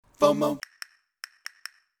FOMO.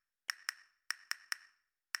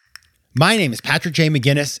 My name is Patrick J.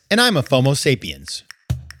 McGinnis, and I'm a FOMO sapiens.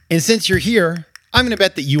 And since you're here, I'm going to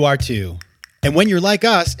bet that you are too. And when you're like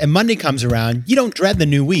us and Monday comes around, you don't dread the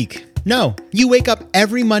new week. No, you wake up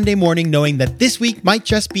every Monday morning knowing that this week might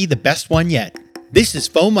just be the best one yet. This is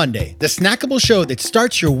FOMO Monday, the snackable show that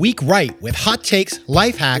starts your week right with hot takes,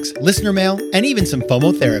 life hacks, listener mail, and even some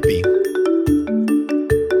FOMO therapy.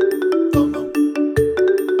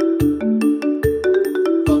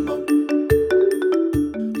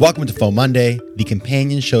 Welcome to FOMO Monday, the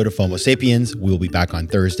companion show to FOMO Sapiens. We will be back on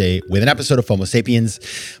Thursday with an episode of FOMO Sapiens.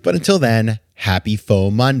 But until then, happy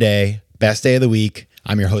FOMO Monday, best day of the week.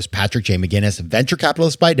 I'm your host, Patrick J. McGinnis, venture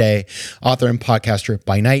capitalist by day, author and podcaster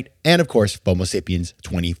by night, and of course, FOMO Sapiens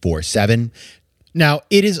 24/7. Now,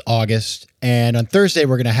 it is August, and on Thursday,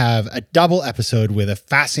 we're going to have a double episode with a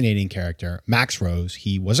fascinating character, Max Rose.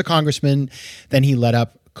 He was a congressman, then he led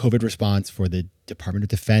up COVID response for the Department of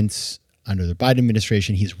Defense under the Biden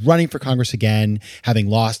administration. He's running for Congress again, having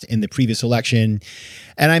lost in the previous election.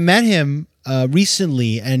 And I met him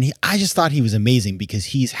recently, and I just thought he was amazing because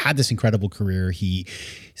he's had this incredible career. He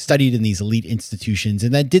studied in these elite institutions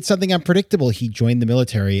and then did something unpredictable. He joined the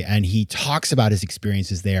military, and he talks about his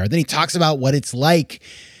experiences there. Then he talks about what it's like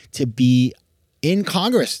to be in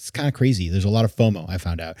Congress. It's kind of crazy. There's a lot of FOMO, I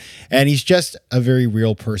found out. And he's just a very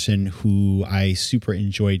real person who I super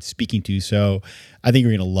enjoyed speaking to. So I think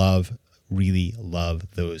you're going to really love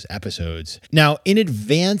those episodes. Now, in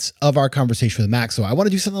advance of our conversation with Max, so I want to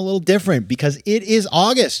do something a little different because it is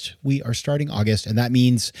August. We are starting August, and that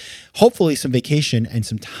means hopefully some vacation and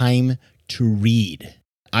some time to read.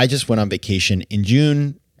 I just went on vacation in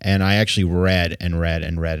June, and I actually read, and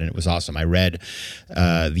it was awesome. I read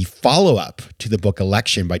the follow-up to the book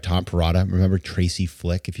Election by Tom Perrotta. Remember Tracy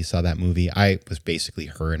Flick, if you saw that movie? I was basically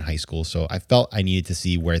her in high school, so I felt I needed to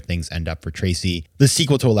see where things end up for Tracy. The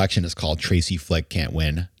sequel to Election is called Tracy Flick Can't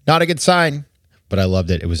Win. Not a good sign, but I loved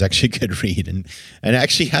it. It was actually a good read, and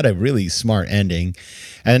actually had a really smart ending.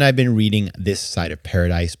 And then I've been reading This Side of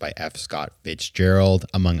Paradise by F. Scott Fitzgerald,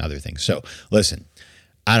 among other things. So listen,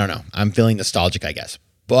 I don't know. I'm feeling nostalgic, I guess.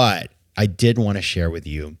 But I did want to share with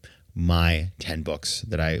you my 10 books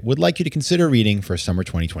that I would like you to consider reading for summer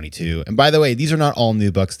 2022. And by the way, these are not all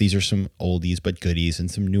new books. These are some oldies but goodies and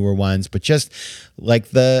some newer ones, but just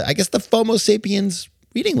like the FOMO Sapiens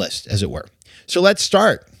reading list, as it were. So let's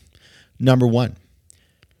start. Number 1,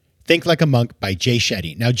 Think Like a Monk by Jay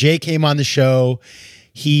Shetty. Now, Jay came on the show.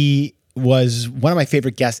 He was one of my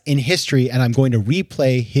favorite guests in history, and I'm going to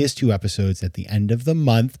replay his 2 episodes at the end of the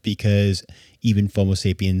month because even FOMO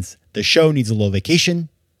Sapiens, the show, needs a little vacation.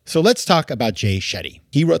 So let's talk about Jay Shetty.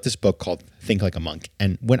 He wrote this book called Think Like a Monk.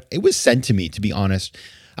 And when it was sent to me, to be honest,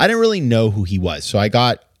 I didn't really know who he was. So I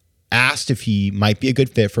got asked if he might be a good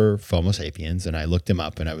fit for FOMO Sapiens. And I looked him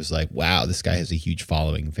up and I was like, wow, this guy has a huge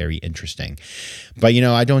following. Very interesting. But,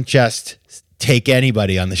 I don't just take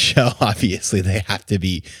anybody on the show. Obviously, they have to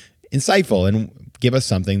be insightful and give us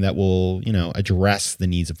something that will, address the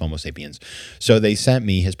needs of FOMO Sapiens. So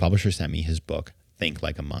his publisher sent me his book, Think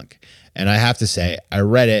Like a Monk. And I have to say, I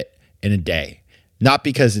read it in a day, not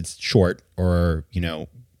because it's short or,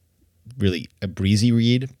 really a breezy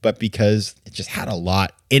read, but because it just had a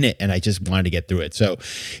lot in it and I just wanted to get through it. So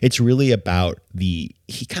it's really about he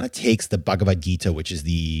kind of takes the Bhagavad Gita, which is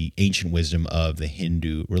the ancient wisdom of the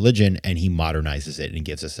Hindu religion, and he modernizes it and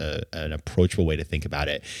gives us an approachable way to think about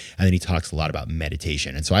it. And then he talks a lot about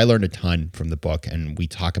meditation. And so I learned a ton from the book, and we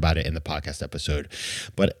talk about it in the podcast episode,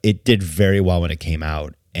 but it did very well when it came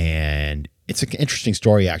out. And it's an interesting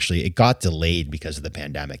story, actually. It got delayed because of the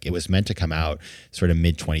pandemic. It was meant to come out sort of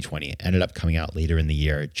mid-2020. Ended up coming out later in the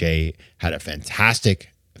year. Jay had a fantastic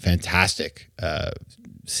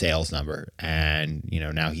sales number. And,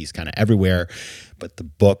 now he's kind of everywhere. But the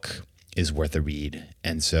book is worth a read.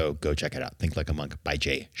 And so go check it out. Think Like a Monk by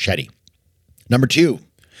Jay Shetty. Number 2,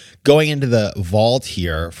 going into the vault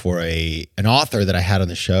here for an author that I had on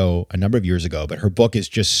the show a number of years ago. But her book is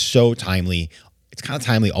just so timely. It's kind of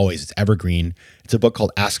timely always. It's evergreen. It's a book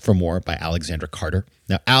called Ask for More by Alexandra Carter.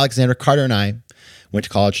 Now, Alexandra Carter and I went to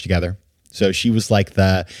college together. So she was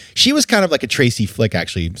kind of like a Tracy Flick,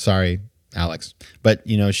 actually. Sorry, Alex. But,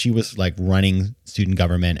 she was like running student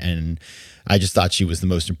government, and I just thought she was the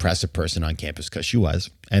most impressive person on campus because she was.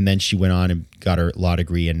 And then she went on and got her law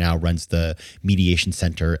degree and now runs the Mediation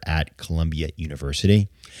Center at Columbia University.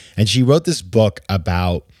 And she wrote this book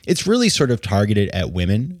it's really sort of targeted at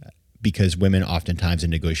women, because women oftentimes in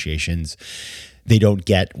negotiations, they don't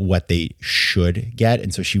get what they should get.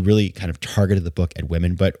 And so she really kind of targeted the book at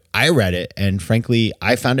women. But I read it, and frankly,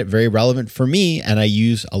 I found it very relevant for me, and I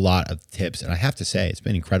use a lot of tips. And I have to say, it's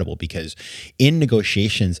been incredible because in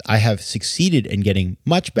negotiations, I have succeeded in getting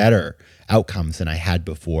much better outcomes than I had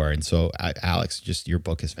before. And so, Alex, just your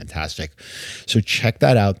book is fantastic. So check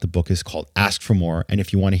that out. The book is called Ask for More. And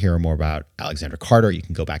if you want to hear more about Alexandra Carter, you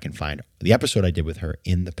can go back and find the episode I did with her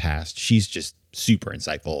in the past. She's just super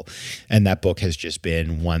insightful. And that book has just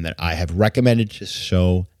been one that I have recommended to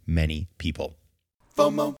so many people.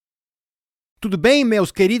 FOMO. Tudo bem,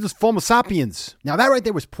 meus queridos Fomo sapiens? Now that right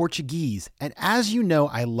there was Portuguese. And as you know,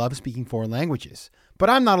 I love speaking foreign languages. But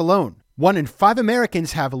I'm not alone. 1 in 5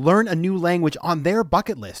 Americans have learned a new language on their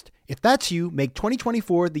bucket list. If that's you, make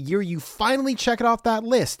 2024 the year you finally check it off that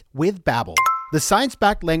list with Babbel, the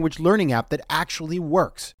science-backed language learning app that actually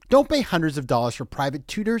works. Don't pay hundreds of dollars for private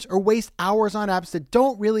tutors or waste hours on apps that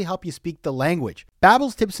don't really help you speak the language.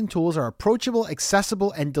 Babbel's tips and tools are approachable,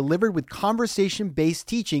 accessible, and delivered with conversation-based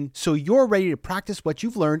teaching so you're ready to practice what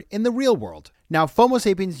you've learned in the real world. Now, FOMO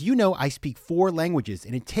Sapiens, you know I speak 4 languages,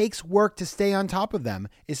 and it takes work to stay on top of them,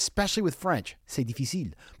 especially with French. C'est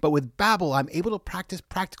difficile. But with Babbel, I'm able to practice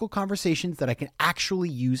practical conversations that I can actually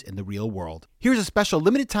use in the real world. Here's a special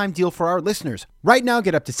limited time deal for our listeners. Right now,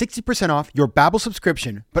 get up to 60% off your Babbel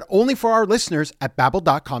subscription, but only for our listeners at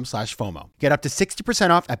babbel.com/FOMO. Get up to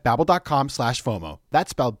 60% off at babbel.com/FOMO.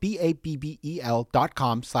 That's spelled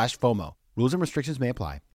BABBEL.com/FOMO. Rules and restrictions may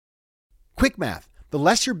apply. Quick math. The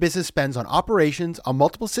less your business spends on operations, on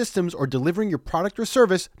multiple systems, or delivering your product or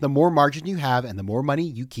service, the more margin you have and the more money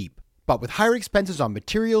you keep. But with higher expenses on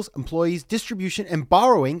materials, employees, distribution, and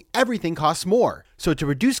borrowing, everything costs more. So to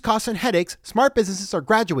reduce costs and headaches, smart businesses are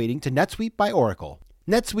graduating to NetSuite by Oracle.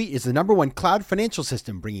 NetSuite is the #1 cloud financial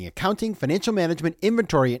system, bringing accounting, financial management,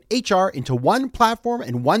 inventory, and HR into one platform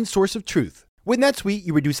and one source of truth. With NetSuite,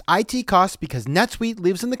 you reduce IT costs because NetSuite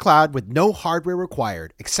lives in the cloud with no hardware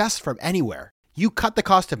required, accessed from anywhere. You cut the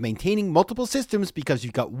cost of maintaining multiple systems because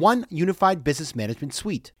you've got one unified business management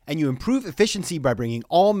suite. And you improve efficiency by bringing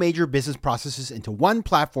all major business processes into one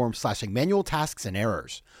platform, slashing manual tasks and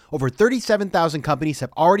errors. Over 37,000 companies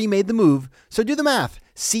have already made the move, so do the math.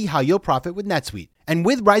 See how you'll profit with NetSuite. And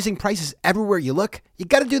with rising prices everywhere you look, you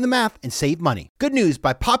gotta do the math and save money. Good news,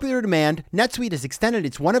 by popular demand, NetSuite has extended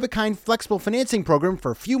its one-of-a-kind flexible financing program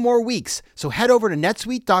for a few more weeks. So head over to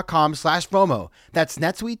netsuite.com/FOMO. That's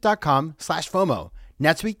netsuite.com/FOMO.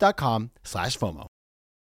 netsuite.com/FOMO.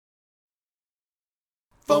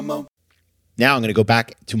 FOMO. Now I'm going to go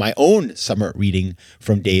back to my own summer reading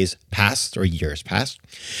from days past or years past.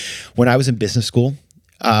 When I was in business school,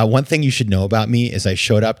 one thing you should know about me is I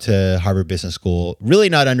showed up to Harvard Business School really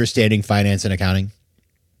not understanding finance and accounting.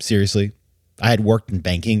 Seriously. I had worked in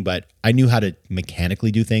banking, but I knew how to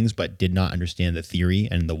mechanically do things, but did not understand the theory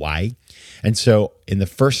and the why. And so in the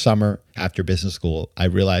first summer after business school, I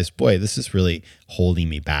realized, boy, this is really holding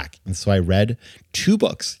me back. And so I read 2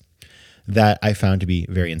 books that I found to be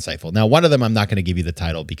very insightful. Now, one of them, I'm not going to give you the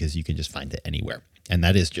title because you can just find it anywhere. And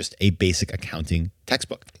that is just a basic accounting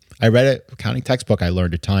textbook. I read an accounting textbook. I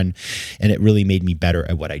learned a ton, and it really made me better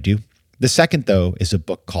at what I do. The second, though, is a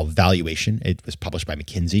book called Valuation. It was published by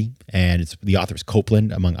McKinsey, and the author is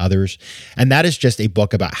Copeland, among others. And that is just a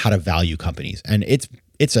book about how to value companies. And it's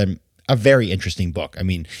a very interesting book. I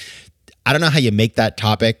mean, I don't know how you make that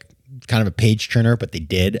topic kind of a page turner, but they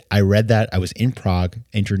did. I read that. I was in Prague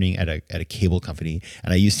interning at a cable company,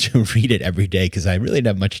 and I used to read it every day because I really didn't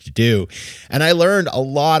have much to do. And I learned a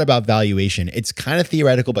lot about valuation. It's kind of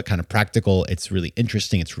theoretical, but kind of practical. It's really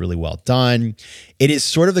interesting. It's really well done. It is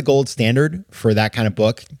sort of the gold standard for that kind of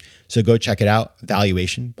book. So go check it out.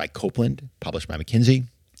 Valuation by Copeland, published by McKinsey.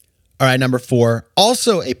 All right, number 4,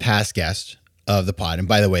 also a past guest of the pod. And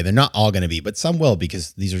by the way, they're not all going to be, but some will,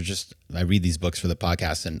 because these are just, I read these books for the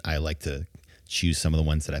podcast and I like to choose some of the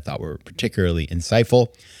ones that I thought were particularly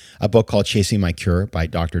insightful. A book called Chasing My Cure by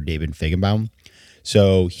Dr. David Fajgenbaum.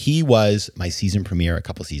 So he was my season premiere a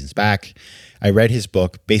couple seasons back. I read his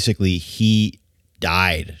book. Basically, he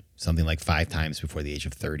died something like 5 times before the age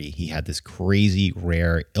of 30. He had this crazy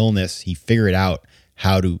rare illness. He figured out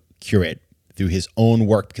how to cure it through his own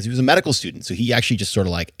work because he was a medical student. So he actually just sort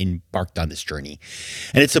of like embarked on this journey.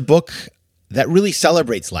 And it's a book that really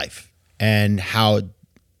celebrates life and how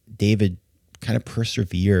David kind of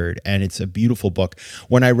persevered. And it's a beautiful book.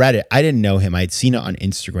 When I read it, I didn't know him. I had seen it on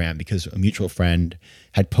Instagram because a mutual friend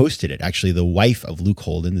had posted it. Actually, the wife of Luke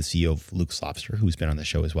Holden, the CEO of Luke's Lobster, who's been on the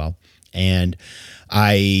show as well. And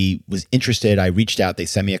I was interested. I reached out. They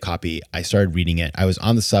sent me a copy. I started reading it. I was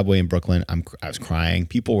on the subway in Brooklyn. I was crying.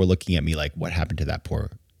 People were looking at me like, what happened to that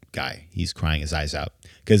poor guy. He's crying his eyes out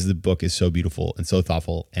because the book is so beautiful and so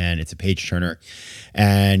thoughtful, and it's a page turner.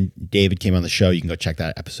 And David came on the show. You can go check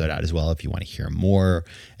that episode out as well if you want to hear more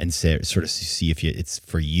and sort of see if it's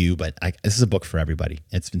for you. But this is a book for everybody.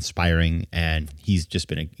 It's inspiring, and he's just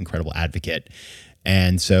been an incredible advocate.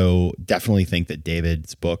 And so definitely think that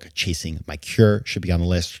David's book, Chasing My Cure, should be on the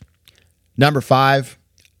list. Number 5,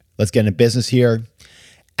 let's get into business here.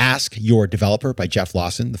 Ask Your Developer by Jeff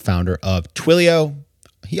Lawson, the founder of Twilio.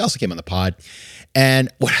 He also came on the pod. And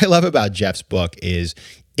what I love about Jeff's book is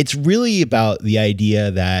it's really about the idea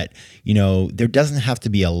that, there doesn't have to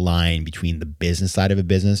be a line between the business side of a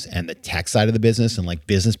business and the tech side of the business. And like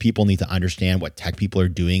business people need to understand what tech people are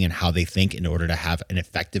doing and how they think in order to have an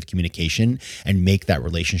effective communication and make that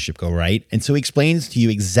relationship go right. And so he explains to you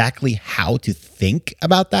exactly how to think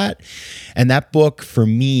about that. And that book for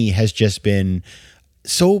me has just been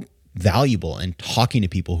so valuable in talking to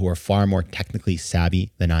people who are far more technically savvy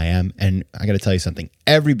than I am. And I got to tell you something,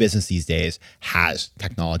 every business these days has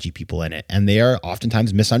technology people in it, and they are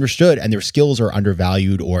oftentimes misunderstood and their skills are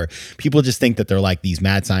undervalued, or people just think that they're like these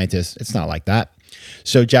mad scientists. It's not like that.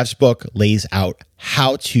 So Jeff's book lays out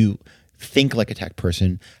how to think like a tech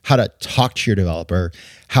person, how to talk to your developer,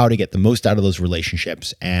 how to get the most out of those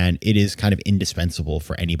relationships. And it is kind of indispensable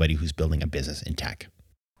for anybody who's building a business in tech.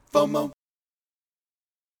 FOMO.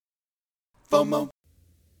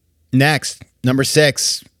 Next, number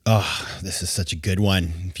 6. Oh, this is such a good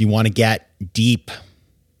one. If you want to get deep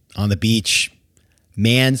on the beach,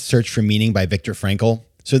 Man's Search for Meaning by Viktor Frankl.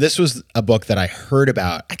 So this was a book that I heard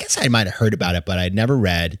about. I guess I might have heard about it, but I'd never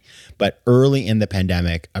read. But early in the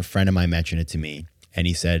pandemic, a friend of mine mentioned it to me, and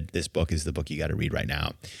he said, this book is the book you got to read right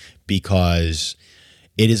now, because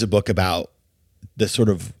it is a book about the sort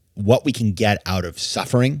of what we can get out of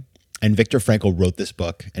suffering. And Viktor Frankl wrote this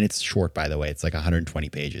book, and it's short, by the way. It's like 120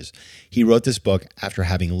 pages. He wrote this book after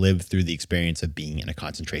having lived through the experience of being in a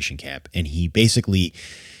concentration camp. And he basically,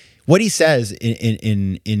 what he says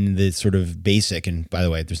in the sort of basic, and by the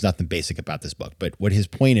way, there's nothing basic about this book, but what his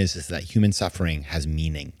point is that human suffering has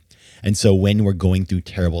meaning. And so when we're going through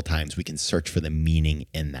terrible times, we can search for the meaning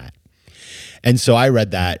in that. And so I read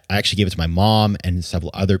that. I actually gave it to my mom and several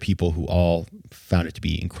other people who all found it to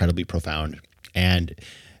be incredibly profound. And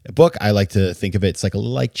a book, I like to think of it, it's like a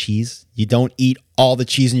little like cheese. You don't eat all the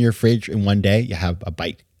cheese in your fridge in one day. You have a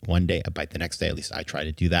bite one day, a bite the next day. At least I try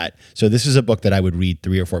to do that. So this is a book that I would read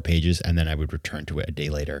 3 or 4 pages and then I would return to it a day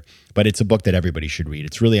later. But it's a book that everybody should read.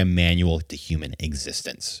 It's really a manual to human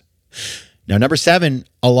existence. Now, number 7,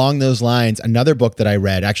 along those lines, another book that I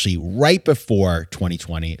read actually right before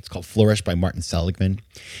 2020. It's called Flourish by Martin Seligman.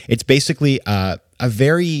 It's basically a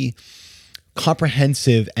very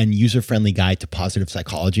comprehensive and user-friendly guide to positive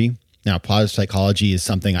psychology. Now, positive psychology is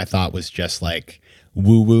something I thought was just like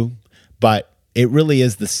woo-woo, but it really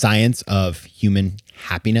is the science of human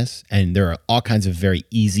happiness. And there are all kinds of very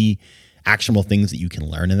easy, actionable things that you can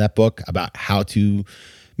learn in that book about how to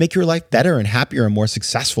make your life better and happier and more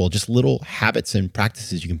successful, just little habits and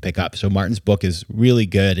practices you can pick up. So Martin's book is really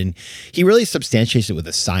good, and he really substantiates it with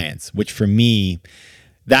the science, which for me,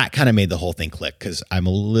 that kind of made the whole thing click, because I'm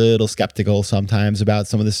a little skeptical sometimes about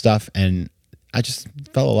some of this stuff. And I just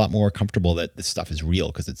felt a lot more comfortable that this stuff is real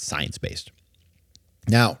because it's science-based.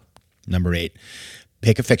 Now, number 8,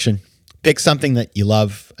 pick a fiction. Pick something that you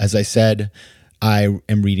love. As I said, I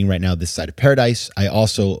am reading right now This Side of Paradise. I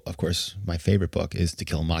also, of course, my favorite book is To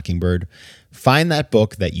Kill a Mockingbird. Find that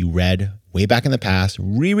book that you read way back in the past,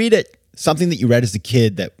 reread it. Something that you read as a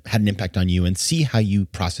kid that had an impact on you, and see how you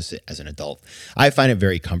process it as an adult. I find it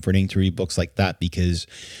very comforting to read books like that because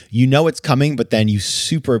you know it's coming, but then you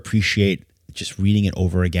super appreciate just reading it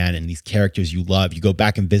over again. And these characters you love, you go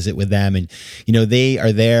back and visit with them, and they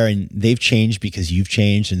are there and they've changed because you've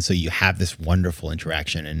changed. And so you have this wonderful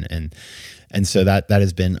interaction. And so that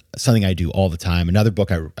has been something I do all the time. Another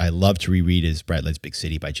book I love to reread is Bright Lights, Big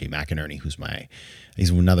City by Jay McInerney, he's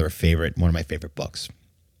another one of my favorite books.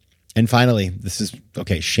 And finally, this is,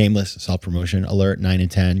 shameless self-promotion alert, 9 and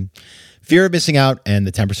 10. Fear of Missing Out and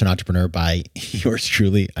The 10% Entrepreneur by yours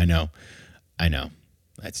truly. I know.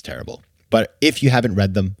 That's terrible. But if you haven't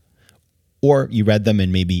read them, or you read them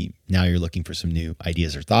and maybe now you're looking for some new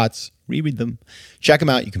ideas or thoughts, reread them. Check them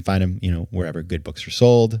out. You can find them, wherever good books are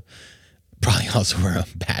sold. Probably also where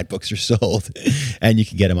bad books are sold, and you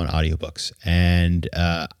can get them on audiobooks. And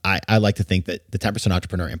I like to think that The 10%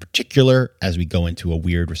 Entrepreneur in particular, as we go into a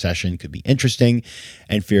weird recession, could be interesting.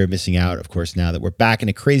 And Fear of Missing Out, of course, now that we're back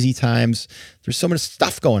into crazy times, there's so much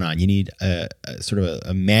stuff going on. You need a sort of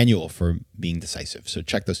a manual for being decisive. So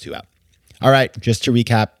check those 2 out. All right, just to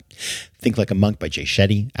recap, Think Like a Monk by Jay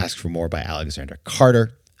Shetty, Ask for More by Alexander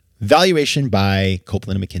Carter, Valuation by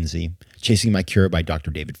Copeland & McKinsey, Chasing My Cure by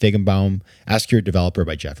Dr. David Feigenbaum, Ask Your Developer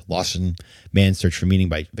by Jeff Lawson, Man's Search for Meaning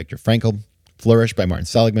by Viktor Frankl, Flourish by Martin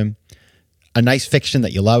Seligman, A Nice Fiction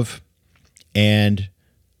That You Love, and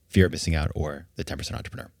Fear of Missing Out or The 10%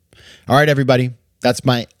 Entrepreneur. All right, everybody, that's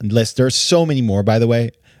my list. There's so many more, by the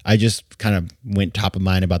way. I just kind of went top of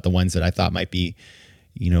mind about the ones that I thought might be,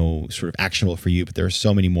 sort of actionable for you, but there are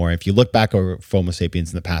so many more. If you look back over FOMO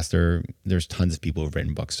Sapiens in the past, there's tons of people who've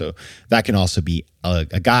written books. So that can also be a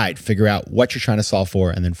guide. Figure out what you're trying to solve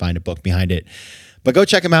for and then find a book behind it. But go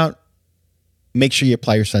check them out. Make sure you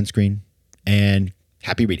apply your sunscreen and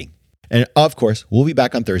happy reading. And of course, we'll be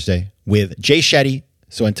back on Thursday with Jay Shetty.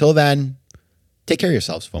 So until then, take care of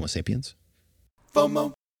yourselves, FOMO Sapiens.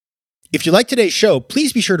 FOMO. If you like today's show,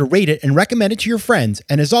 please be sure to rate it and recommend it to your friends.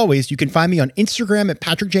 And as always, you can find me on Instagram at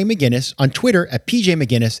Patrick J. McGinnis, on Twitter at PJ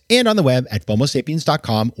McGinnis, and on the web at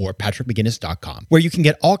FOMOSapiens.com or PatrickMcGinnis.com, where you can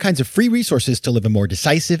get all kinds of free resources to live a more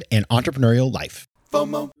decisive and entrepreneurial life.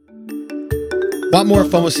 FOMO. Want more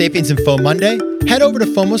FOMO Sapiens and FOMO Monday? Head over to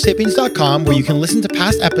FOMOSapiens.com, where you can listen to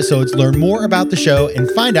past episodes, learn more about the show,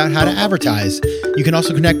 and find out how to advertise. You can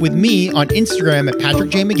also connect with me on Instagram at Patrick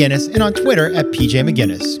J. McGinnis and on Twitter at PJ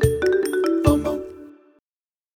McGinnis.